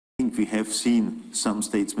think we have seen some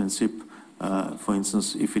statesmanship, for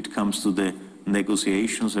instance, if it comes to the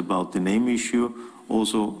negotiations about the name issue.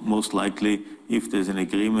 Also, most likely, if there's an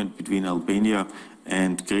agreement between Albania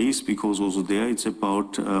and Greece, because also there it's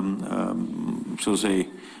about, so say,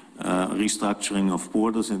 restructuring of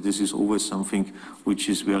borders, and this is always something which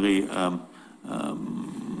is very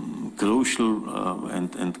crucial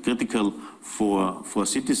and critical for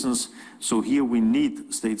citizens. So here we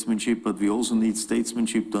need statesmanship, but we also need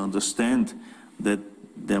statesmanship to understand that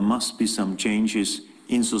there must be some changes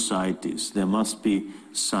in societies. There must be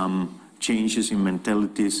some changes in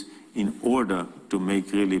mentalities in order to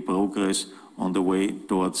make really progress on the way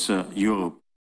towards Europe.